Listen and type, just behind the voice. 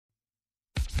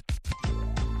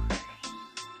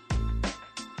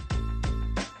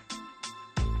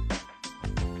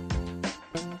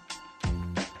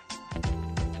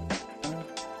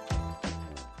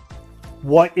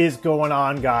What is going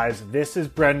on, guys? This is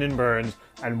Brendan Burns,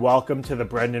 and welcome to The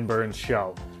Brendan Burns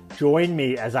Show. Join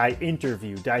me as I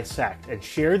interview, dissect, and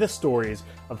share the stories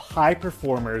of high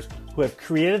performers who have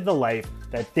created the life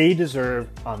that they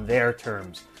deserve on their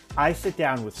terms. I sit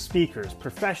down with speakers,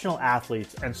 professional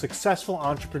athletes, and successful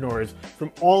entrepreneurs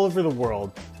from all over the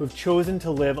world who have chosen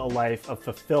to live a life of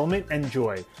fulfillment and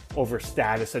joy over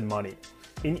status and money.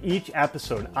 In each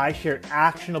episode, I share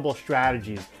actionable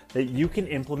strategies that you can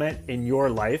implement in your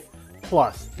life,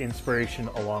 plus inspiration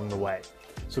along the way.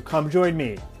 So come join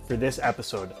me for this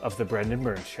episode of The Brendan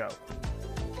Burns Show.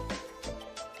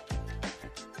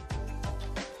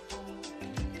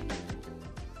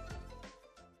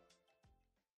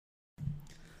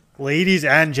 Ladies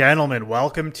and gentlemen,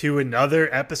 welcome to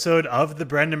another episode of The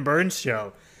Brendan Burns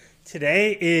Show.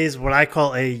 Today is what I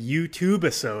call a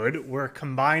YouTube-isode. We're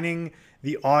combining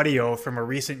the audio from a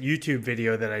recent YouTube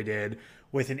video that I did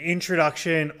with an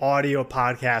introduction audio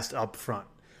podcast up front.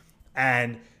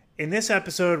 And in this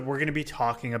episode, we're going to be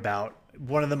talking about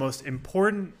one of the most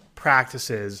important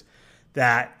practices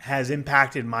that has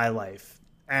impacted my life.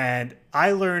 And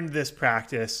I learned this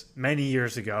practice many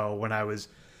years ago when I was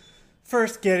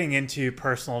first getting into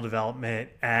personal development,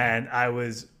 and I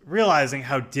was realizing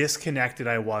how disconnected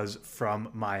I was from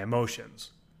my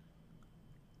emotions.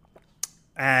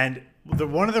 And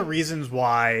one of the reasons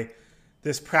why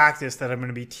this practice that I'm going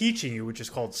to be teaching you, which is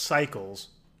called cycles,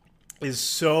 is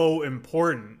so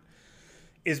important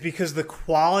is because the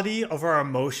quality of our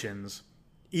emotions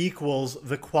equals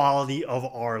the quality of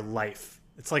our life.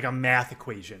 It's like a math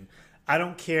equation. I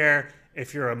don't care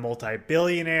if you're a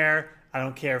multi-billionaire. I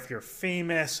don't care if you're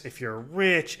famous, if you're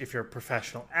rich, if you're a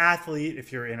professional athlete,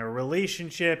 if you're in a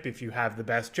relationship, if you have the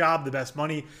best job, the best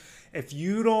money. If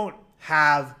you don't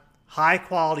have high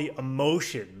quality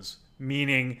emotions,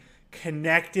 meaning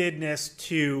connectedness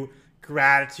to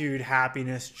gratitude,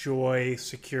 happiness, joy,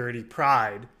 security,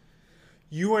 pride,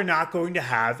 you are not going to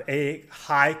have a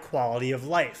high quality of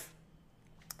life.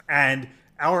 And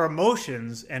our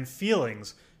emotions and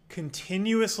feelings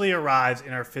continuously arise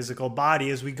in our physical body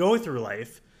as we go through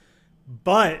life,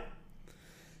 but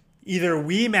either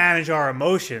we manage our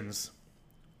emotions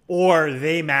or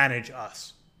they manage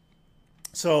us.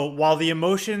 So while the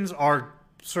emotions are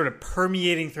sort of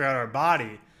permeating throughout our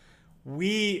body,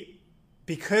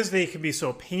 because they can be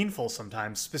so painful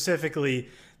sometimes, specifically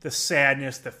the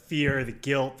sadness, the fear, the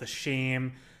guilt, the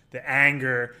shame, the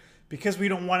anger, because we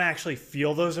don't want to actually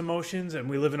feel those emotions, and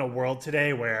we live in a world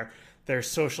today where there's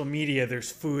social media,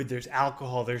 there's food, there's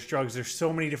alcohol, there's drugs, there's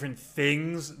so many different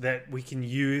things that we can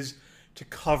use to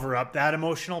cover up that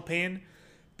emotional pain.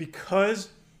 Because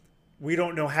we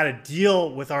don't know how to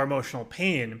deal with our emotional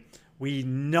pain, we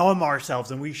numb ourselves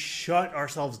and we shut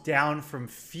ourselves down from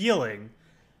feeling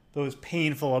those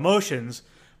painful emotions.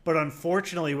 But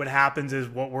unfortunately, what happens is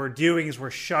what we're doing is we're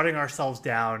shutting ourselves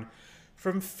down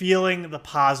from feeling the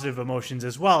positive emotions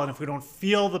as well. And if we don't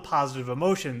feel the positive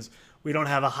emotions, we don't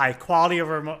have a high quality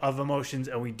of emotions,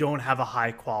 and we don't have a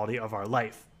high quality of our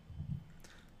life.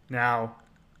 Now,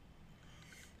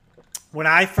 when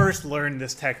I first learned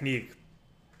this technique,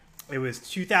 it was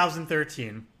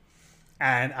 2013,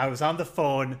 and I was on the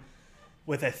phone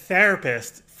with a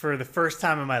therapist for the first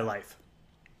time in my life.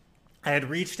 I had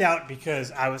reached out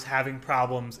because I was having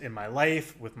problems in my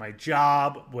life, with my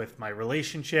job, with my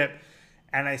relationship,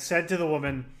 and I said to the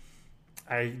woman,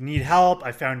 I need help.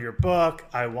 I found your book.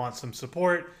 I want some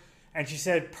support. And she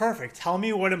said, perfect. Tell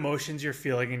me what emotions you're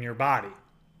feeling in your body.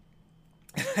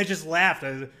 I just laughed.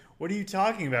 I was like, what are you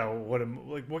talking about?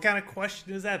 What kind of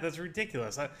question is that? That's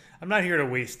ridiculous. I'm not here to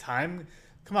waste time.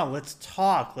 Come on, let's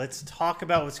talk. Let's talk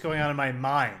about what's going on in my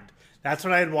mind. That's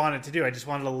what I had wanted to do. I just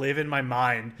wanted to live in my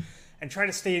mind and try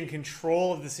to stay in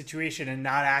control of the situation and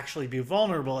not actually be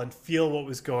vulnerable and feel what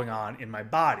was going on in my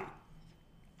body.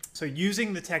 So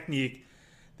using the technique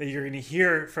that you're going to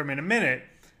hear from in a minute,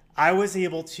 I was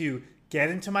able to get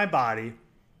into my body,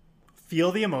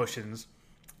 feel the emotions,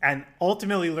 and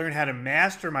ultimately learn how to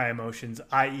master my emotions,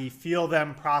 i.e. feel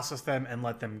them, process them, and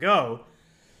let them go,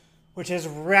 which has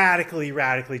radically,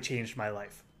 radically changed my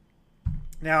life.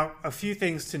 Now, a few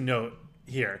things to note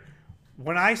here.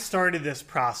 When I started this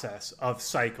process of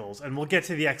cycles, and we'll get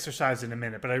to the exercise in a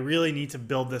minute, but I really need to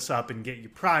build this up and get you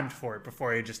primed for it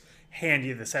before I just hand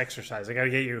you this exercise. I got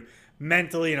to get you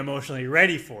mentally and emotionally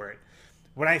ready for it.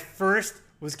 When I first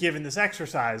was given this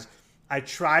exercise, I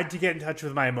tried to get in touch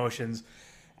with my emotions,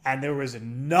 and there was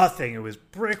nothing. It was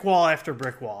brick wall after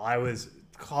brick wall. I was,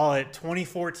 call it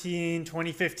 2014,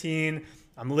 2015.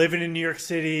 I'm living in New York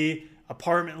City,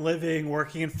 apartment living,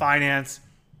 working in finance.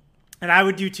 And I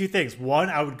would do two things. One,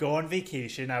 I would go on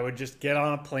vacation. I would just get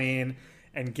on a plane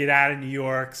and get out of New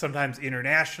York, sometimes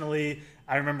internationally.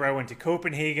 I remember I went to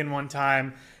Copenhagen one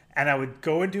time, and I would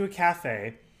go into a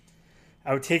cafe,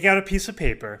 I would take out a piece of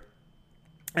paper,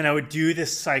 and I would do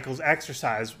this cycles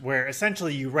exercise where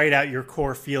essentially you write out your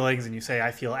core feelings and you say,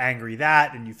 I feel angry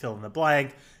that, and you fill in the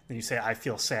blank. Then you say, I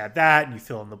feel sad that, and you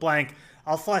fill in the blank.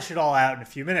 I'll flesh it all out in a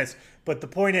few minutes. But the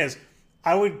point is,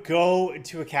 I would go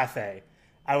to a cafe.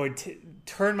 I would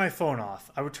turn my phone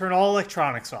off. I would turn all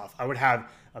electronics off. I would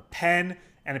have a pen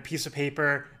and a piece of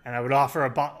paper, and I would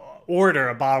order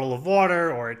a bottle of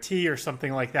water or a tea or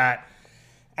something like that.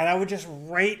 And I would just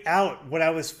write out what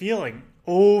I was feeling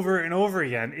over and over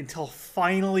again until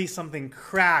finally something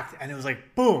cracked and it was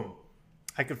like, boom,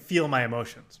 I could feel my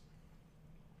emotions.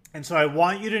 And so I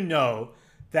want you to know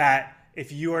that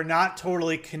if you are not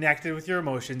totally connected with your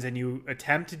emotions and you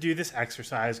attempt to do this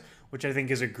exercise, which I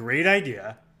think is a great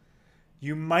idea,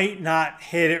 you might not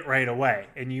hit it right away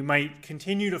and you might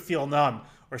continue to feel numb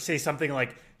or say something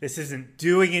like, this isn't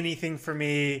doing anything for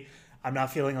me. I'm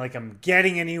not feeling like I'm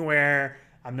getting anywhere.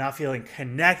 I'm not feeling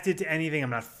connected to anything.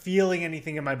 I'm not feeling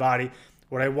anything in my body.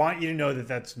 What I want you to know that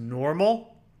that's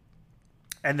normal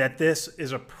and that this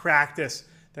is a practice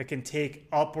that can take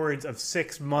upwards of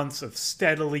 6 months of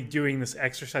steadily doing this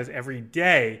exercise every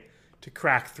day to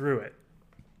crack through it.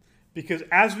 Because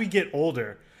as we get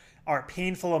older, our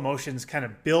painful emotions kind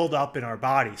of build up in our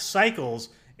body. Cycles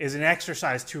is an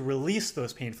exercise to release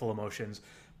those painful emotions.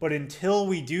 But until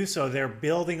we do so, they're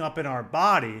building up in our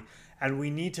body, and we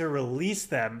need to release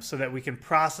them so that we can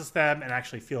process them and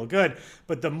actually feel good.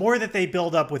 But the more that they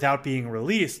build up without being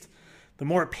released, the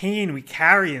more pain we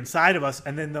carry inside of us,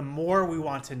 and then the more we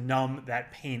want to numb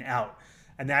that pain out.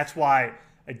 And that's why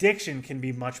addiction can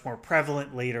be much more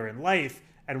prevalent later in life,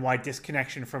 and why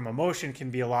disconnection from emotion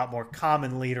can be a lot more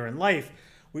common later in life.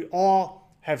 We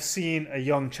all have seen a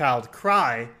young child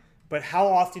cry, but how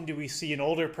often do we see an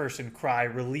older person cry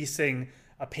releasing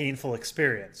a painful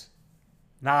experience?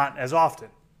 Not as often.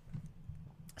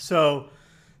 So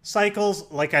cycles,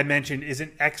 like I mentioned, is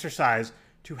an exercise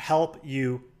to help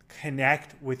you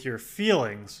connect with your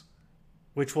feelings,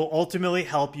 which will ultimately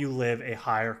help you live a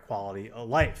higher quality of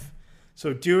life.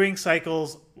 So doing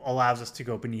cycles allows us to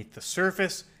go beneath the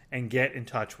surface and get in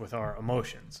touch with our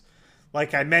emotions.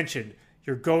 Like I mentioned,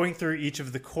 you're going through each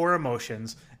of the core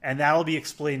emotions, and that'll be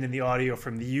explained in the audio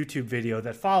from the YouTube video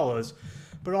that follows.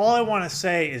 But all I want to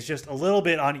say is just a little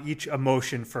bit on each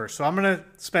emotion first. So I'm going to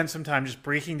spend some time just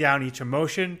breaking down each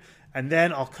emotion, and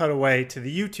then I'll cut away to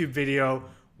the YouTube video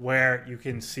where you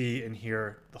can see and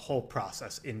hear the whole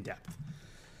process in depth.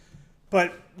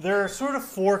 But there are sort of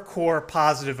 4 core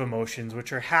positive emotions,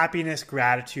 which are happiness,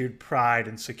 gratitude, pride,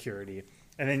 and security.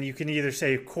 And then you can either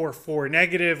say core 4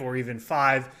 negative or even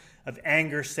 5 of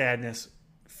anger, sadness,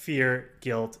 fear,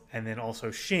 guilt, and then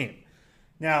also shame.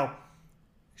 Now,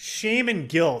 shame and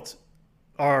guilt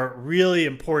are really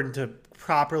important to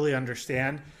properly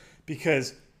understand,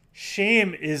 because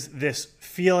shame is this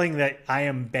feeling that I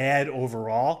am bad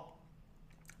overall,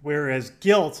 whereas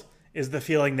guilt is the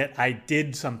feeling that I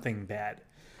did something bad.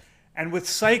 And with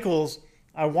cycles,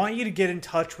 I want you to get in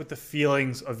touch with the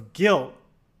feelings of guilt,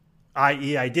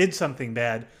 i.e. I did something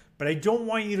bad, but I don't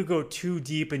want you to go too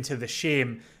deep into the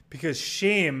shame, because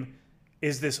shame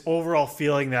is this overall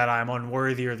feeling that I'm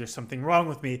unworthy or there's something wrong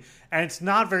with me. And it's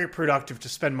not very productive to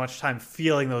spend much time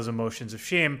feeling those emotions of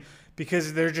shame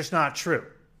because they're just not true.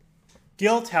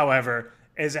 Guilt, however,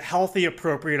 is a healthy,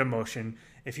 appropriate emotion.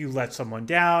 If you let someone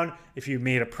down, if you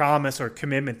made a promise or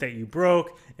commitment that you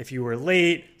broke, if you were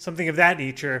late, something of that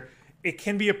nature, it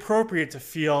can be appropriate to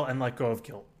feel and let go of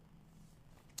guilt.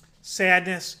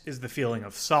 Sadness is the feeling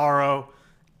of sorrow,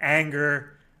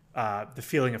 anger, the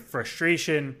feeling of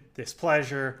frustration,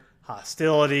 displeasure,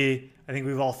 hostility. I think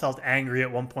we've all felt angry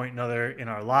at one point or another in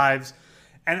our lives.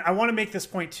 And I want to make this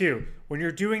point too. When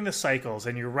you're doing the cycles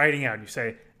and you're writing out and you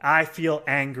say, I feel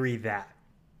angry that,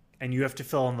 and you have to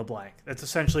fill in the blank. That's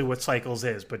essentially what cycles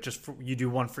is, but just you do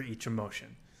one for each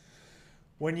emotion.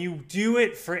 When you do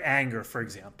it for anger, for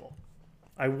example,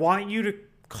 I want you to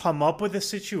come up with a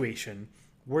situation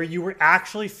where you were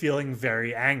actually feeling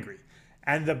very angry.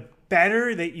 And the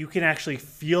better that you can actually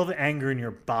feel the anger in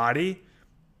your body,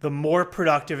 the more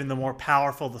productive and the more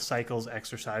powerful the cycles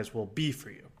exercise will be for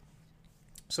you.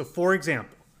 So for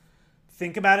example,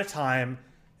 think about a time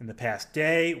in the past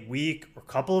day, week, or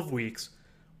couple of weeks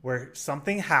where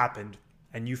something happened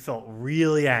and you felt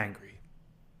really angry.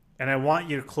 And I want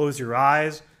you to close your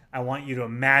eyes. I want you to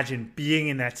imagine being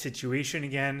in that situation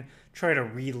again. Try to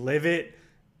relive it.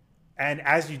 And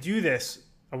as you do this,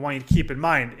 I want you to keep in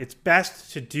mind, it's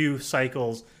best to do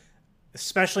cycles,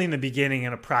 especially in the beginning,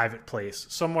 in a private place,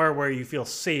 somewhere where you feel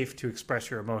safe to express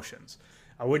your emotions.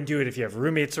 I wouldn't do it if you have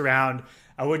roommates around.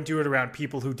 I wouldn't do it around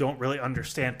people who don't really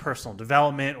understand personal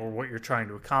development or what you're trying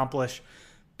to accomplish.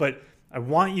 But I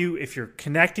want you, if you're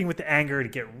connecting with the anger, to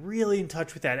get really in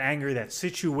touch with that anger, that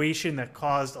situation that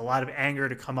caused a lot of anger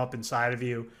to come up inside of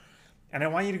you. And I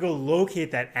want you to go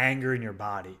locate that anger in your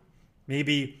body.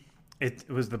 Maybe it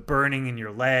was the burning in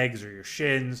your legs or your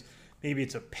shins. Maybe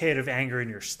it's a pit of anger in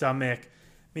your stomach.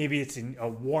 Maybe it's in a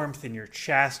warmth in your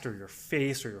chest or your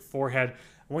face or your forehead.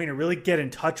 I want you to really get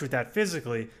in touch with that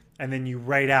physically, and then you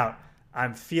write out,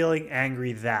 I'm feeling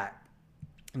angry that.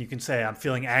 And you can say, I'm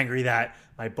feeling angry that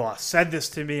my boss said this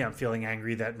to me. I'm feeling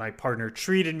angry that my partner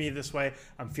treated me this way.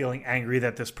 I'm feeling angry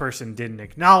that this person didn't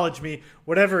acknowledge me,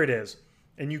 whatever it is.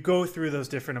 And you go through those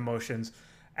different emotions,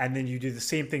 and then you do the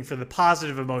same thing for the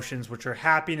positive emotions, which are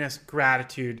happiness,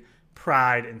 gratitude,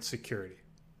 pride, and security.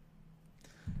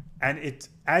 And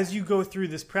as you go through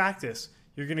this practice,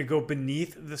 you're going to go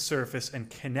beneath the surface and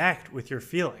connect with your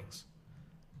feelings.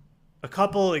 A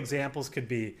couple examples could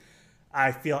be,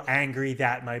 I feel angry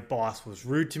that my boss was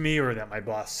rude to me or that my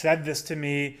boss said this to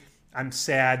me. I'm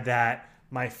sad that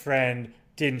my friend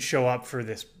didn't show up for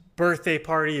this birthday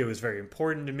party. It was very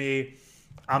important to me.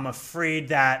 I'm afraid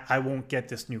that I won't get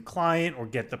this new client or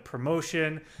get the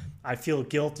promotion. I feel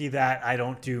guilty that I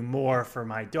don't do more for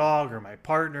my dog or my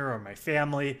partner or my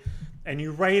family. And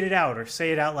you write it out or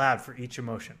say it out loud for each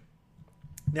emotion.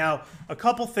 Now, a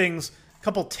couple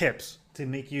tips to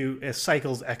make you a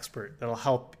cycles expert that'll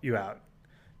help you out.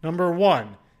 Number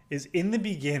one is, in the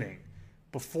beginning,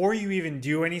 before you even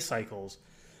do any cycles,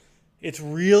 it's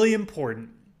really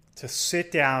important to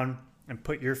sit down and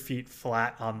put your feet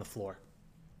flat on the floor.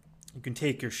 You can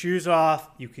take your shoes off,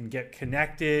 you can get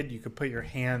connected, you can put your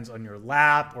hands on your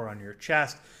lap or on your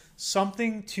chest,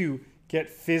 something to get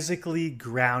physically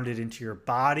grounded into your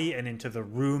body and into the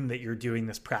room that you're doing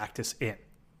this practice in.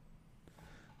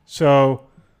 So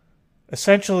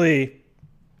essentially,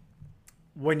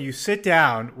 when you sit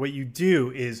down, what you do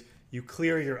is you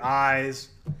clear your eyes.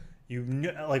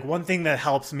 Like, one thing that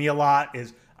helps me a lot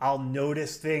is I'll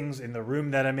notice things in the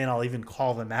room that I'm in. I'll even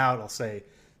call them out. I'll say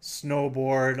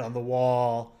snowboard on the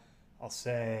wall. I'll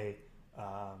say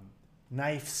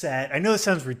knife set. I know this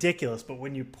sounds ridiculous, but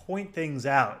when you point things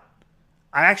out,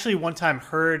 I actually one time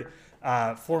heard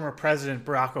former President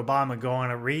Barack Obama go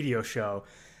on a radio show.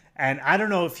 And I don't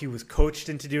know if he was coached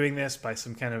into doing this by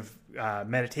some kind of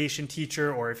meditation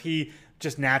teacher or if he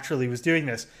just naturally was doing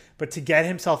this. But to get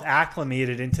himself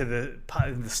acclimated into the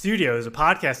studio as a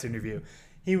podcast interview,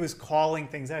 he was calling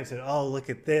things out. He said, oh, look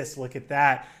at this, look at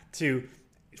that, to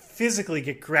physically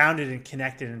get grounded and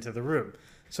connected into the room.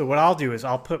 So what I'll do is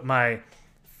I'll put my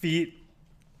feet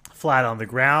flat on the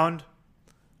ground.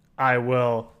 I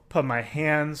will put my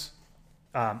hands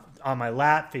on my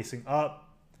lap facing up.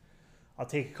 I'll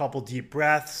take a couple deep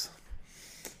breaths.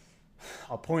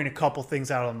 I'll point a couple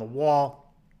things out on the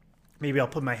wall. Maybe I'll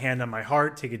put my hand on my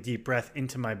heart, take a deep breath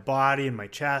into my body and my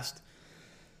chest.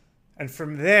 And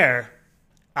from there,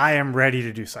 I am ready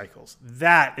to do cycles.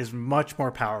 That is much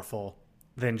more powerful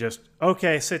than just,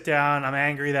 okay, sit down. I'm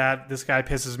angry that this guy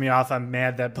pisses me off. I'm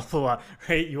mad that blah, blah, blah,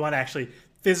 right? You want to actually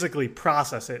physically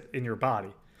process it in your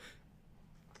body.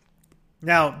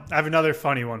 Now, I have another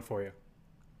funny one for you.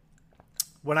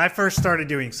 When I first started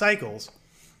doing cycles,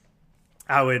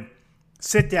 I would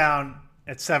sit down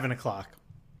at 7 o'clock.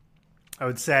 I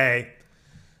would say,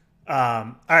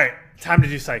 all right, time to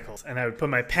do cycles. And I would put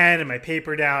my pen and my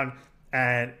paper down,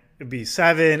 and it would be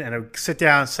 7, and I would sit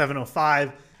down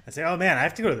 7:05. I'd say, oh, man, I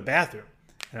have to go to the bathroom.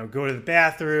 And I would go to the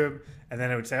bathroom, and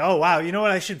then I would say, oh, wow, you know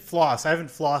what? I should floss. I haven't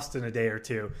flossed in a day or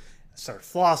two. Start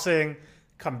flossing,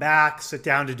 come back, sit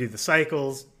down to do the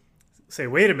cycles. Say,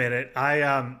 wait a minute, I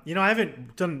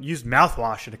haven't used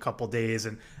mouthwash in a couple days,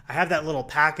 and I have that little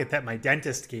packet that my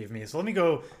dentist gave me. So let me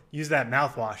go use that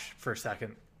mouthwash for a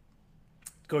second.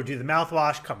 Go do the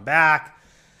mouthwash, come back.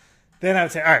 Then I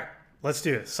would say, all right, let's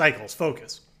do this. Cycles,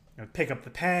 focus. I would pick up the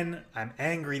pen. I'm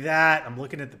angry that. I'm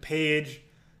looking at the page.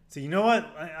 So you know what?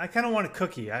 I kind of want a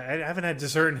cookie. I haven't had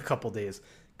dessert in a couple days.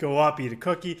 Go up, eat a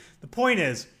cookie. The point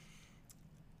is,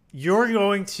 you're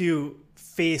going to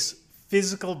face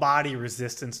physical body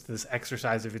resistance to this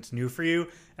exercise if it's new for you.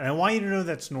 And I want you to know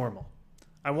that's normal.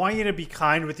 I want you to be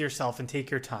kind with yourself and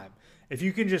take your time. If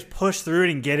you can just push through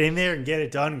it and get in there and get it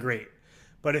done, great.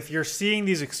 But if you're seeing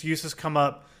these excuses come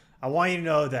up, I want you to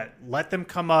know that let them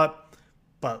come up,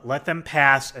 but let them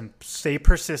pass and stay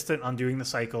persistent on doing the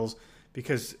cycles,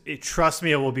 because trust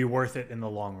me, it will be worth it in the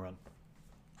long run.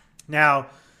 Now,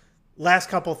 last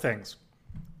couple things.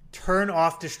 Turn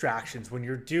off distractions when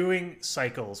you're doing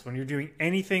cycles, when you're doing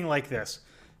anything like this.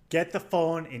 Get the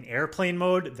phone in airplane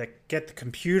mode, get the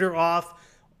computer off.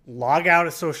 log out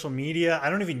of social media. I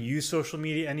don't even use social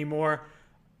media anymore.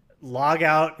 Log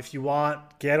out if you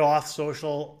want, get off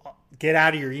social, get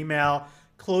out of your email,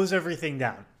 close everything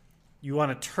down. You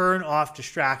want to turn off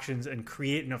distractions and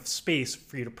create enough space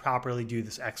for you to properly do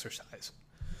this exercise.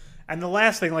 And the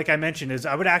last thing, like I mentioned, is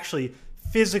I would actually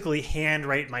physically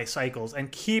handwrite my cycles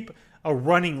and keep a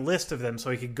running list of them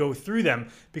so I could go through them,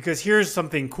 because here's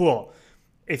something cool.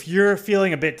 If you're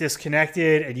feeling a bit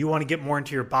disconnected and you want to get more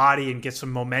into your body and get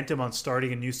some momentum on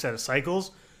starting a new set of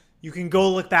cycles, you can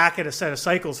go look back at a set of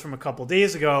cycles from a couple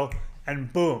days ago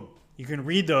and boom, you can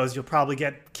read those. You'll probably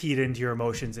get keyed into your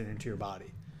emotions and into your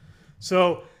body.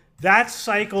 So that's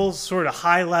cycles, sort of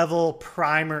high level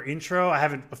primer intro. I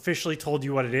haven't officially told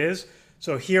you what it is.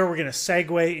 So here we're going to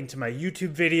segue into my YouTube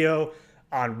video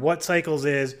on what cycles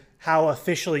is, how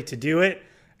officially to do it,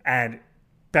 and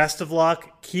best of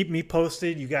luck. Keep me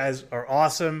posted. You guys are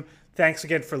awesome. Thanks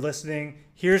again for listening.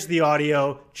 Here's the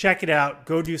audio. Check it out.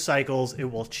 Go do cycles. It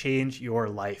will change your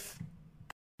life.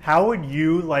 How would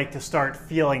you like to start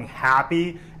feeling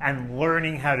happy and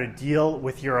learning how to deal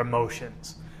with your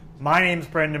emotions? My name's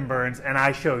Brendan Burns, and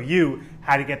I show you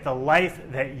how to get the life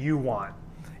that you want.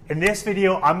 In this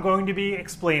video, I'm going to be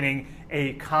explaining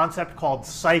a concept called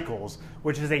cycles,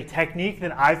 which is a technique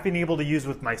that I've been able to use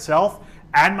with myself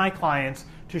and my clients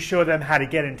to show them how to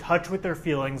get in touch with their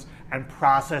feelings and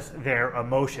process their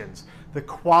emotions. The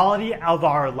quality of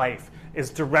our life is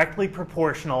directly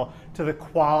proportional to the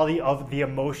quality of the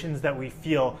emotions that we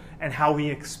feel and how we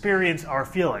experience our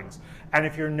feelings. And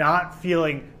if you're not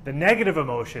feeling the negative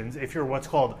emotions, if you're what's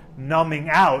called numbing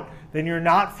out, then you're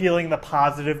not feeling the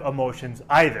positive emotions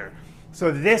either. So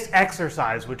this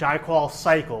exercise, which I call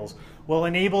cycles, will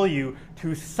enable you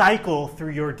to cycle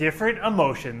through your different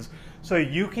emotions so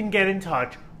you can get in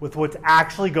touch with what's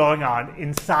actually going on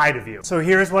inside of you. So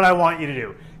here's what I want you to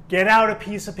do. Get out a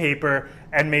piece of paper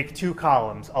and make two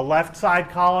columns, a left side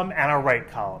column and a right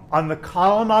column. On the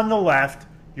column on the left,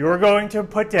 you're going to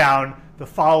put down the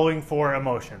following four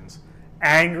emotions: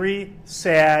 angry,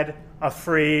 sad,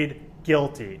 afraid,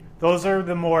 guilty. Those are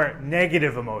the more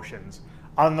negative emotions.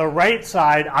 On the right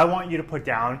side, I want you to put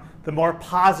down the more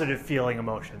positive feeling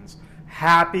emotions: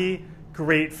 happy,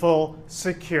 grateful,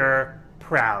 secure,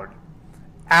 proud.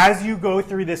 As you go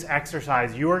through this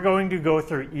exercise, you are going to go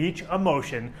through each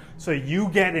emotion so you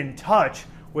get in touch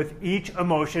with each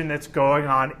emotion that's going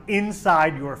on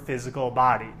inside your physical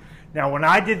body. Now, when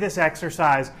I did this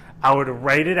exercise, I would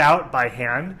write it out by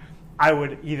hand. I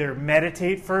would either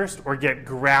meditate first or get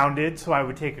grounded, so I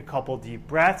would take a couple deep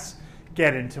breaths,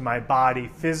 get into my body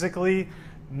physically,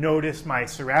 notice my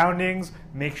surroundings,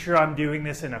 make sure I'm doing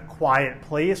this in a quiet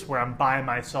place where I'm by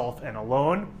myself and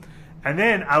alone. And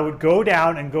then I would go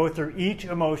down and go through each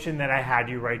emotion that I had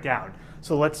you write down.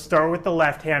 So let's start with the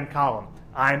left-hand column.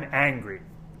 I'm angry.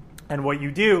 And what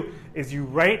you do is you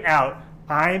write out,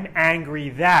 I'm angry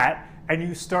that, and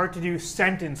you start to do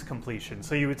sentence completion.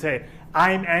 So you would say,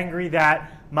 I'm angry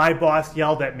that my boss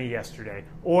yelled at me yesterday.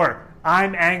 Or,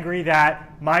 I'm angry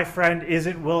that my friend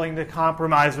isn't willing to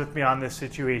compromise with me on this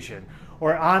situation.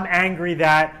 Or, I'm angry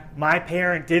that my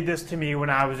parent did this to me when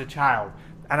I was a child.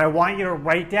 And I want you to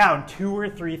write down 2 or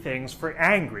 3 things for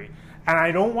angry. And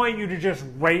I don't want you to just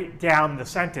write down the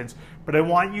sentence, but I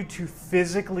want you to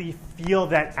physically feel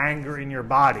that anger in your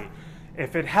body.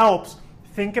 If it helps,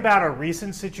 think about a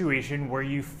recent situation where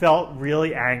you felt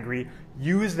really angry.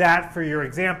 Use that for your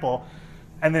example,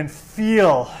 and then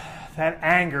feel that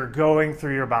anger going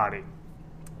through your body.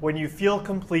 When you feel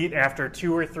complete after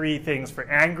 2 or 3 things for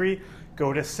angry,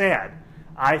 go to sad.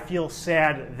 I feel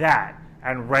sad that.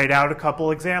 And write out a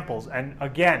couple examples. And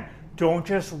again, don't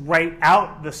just write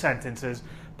out the sentences,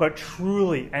 but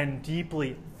truly and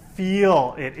deeply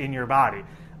feel it in your body.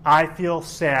 I feel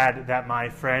sad that my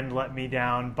friend let me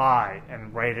down by,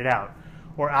 and write it out.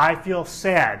 Or I feel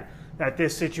sad that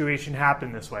this situation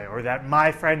happened this way, or that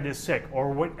my friend is sick,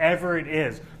 or whatever it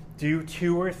is. Do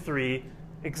 2 or 3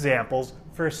 examples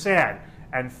for sad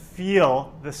and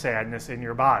feel the sadness in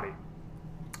your body.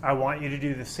 I want you to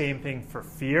do the same thing for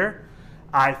fear.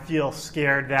 I feel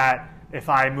scared that if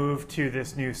I move to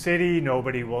this new city,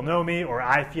 nobody will know me, or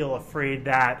I feel afraid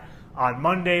that on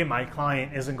Monday my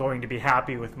client isn't going to be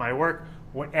happy with my work.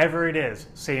 Whatever it is,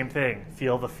 same thing,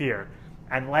 feel the fear.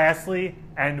 And lastly,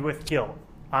 end with guilt.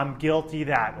 I'm guilty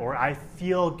that, or I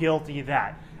feel guilty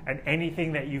that, and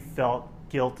anything that you felt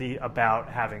guilty about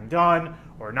having done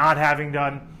or not having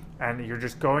done, and you're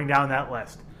just going down that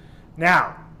list.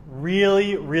 Now,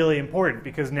 really, really important,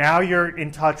 because now you're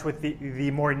in touch with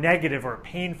the more negative or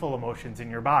painful emotions in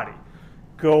your body.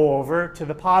 Go over to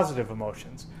the positive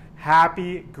emotions: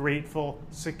 happy, grateful,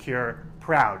 secure,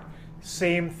 proud.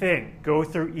 same thing. Go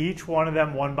through each one of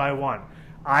them one by one.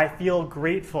 I feel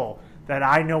grateful that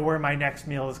I know where my next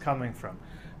meal is coming from.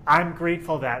 I'm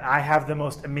grateful that I have the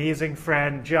most amazing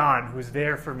friend, John, who's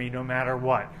there for me no matter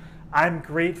what. I'm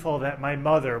grateful that my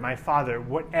mother, my father,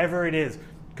 whatever it is,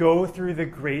 go through the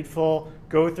grateful,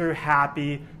 go through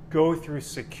happy, go through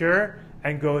secure,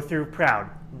 and go through proud.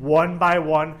 One by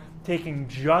one, taking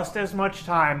just as much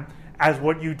time as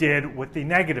what you did with the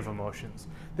negative emotions.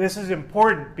 This is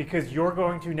important because you're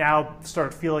going to now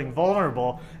start feeling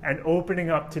vulnerable and opening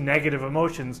up to negative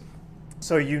emotions.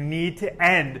 So you need to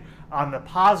end on the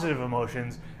positive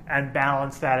emotions and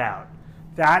balance that out.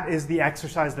 That is the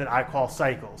exercise that I call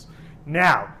cycles.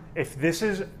 Now, if this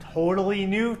is totally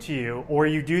new to you, or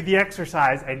you do the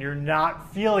exercise and you're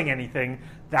not feeling anything,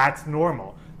 that's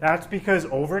normal. That's because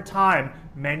over time,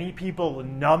 many people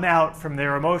numb out from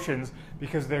their emotions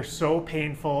because they're so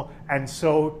painful and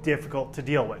so difficult to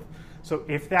deal with. So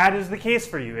if that is the case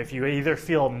for you, if you either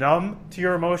feel numb to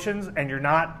your emotions and you're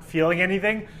not feeling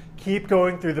anything, keep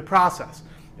going through the process.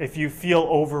 If you feel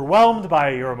overwhelmed by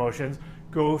your emotions,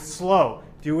 go slow.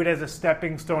 Do it as a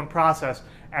stepping stone process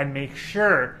and make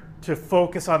sure to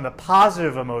focus on the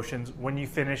positive emotions when you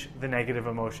finish the negative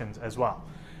emotions as well.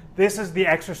 This is the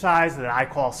exercise that I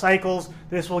call cycles.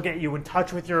 This will get you in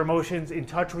touch with your emotions, in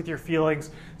touch with your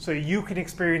feelings, so you can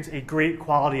experience a great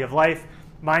quality of life.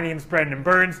 My name is Brendan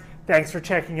Burns. Thanks for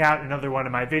checking out another one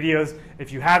of my videos.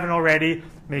 If you haven't already,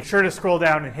 make sure to scroll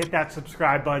down and hit that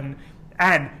subscribe button.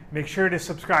 And make sure to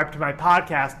subscribe to my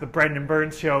podcast, The Brendan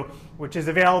Burns Show, which is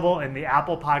available in the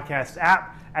Apple Podcasts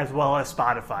app as well as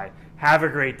Spotify. Have a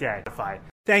great day.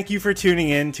 Thank you for tuning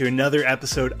in to another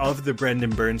episode of The Brendan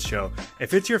Burns Show.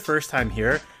 If it's your first time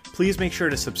here, please make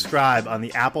sure to subscribe on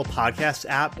the Apple Podcasts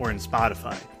app or in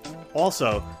Spotify.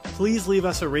 Also, please leave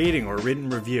us a rating or written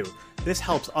review. This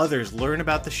helps others learn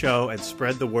about the show and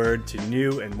spread the word to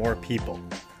new and more people.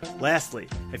 Lastly,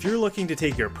 if you're looking to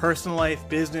take your personal life,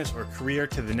 business, or career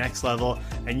to the next level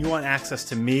and you want access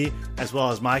to me as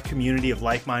well as my community of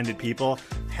like-minded people,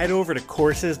 head over to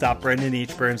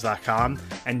courses.brendanhburns.com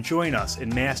and join us in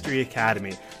Mastery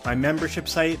Academy, my membership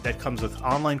site that comes with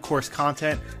online course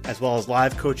content as well as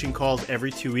live coaching calls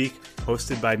every 2 weeks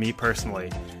hosted by me personally.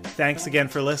 Thanks again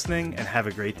for listening and have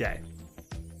a great day.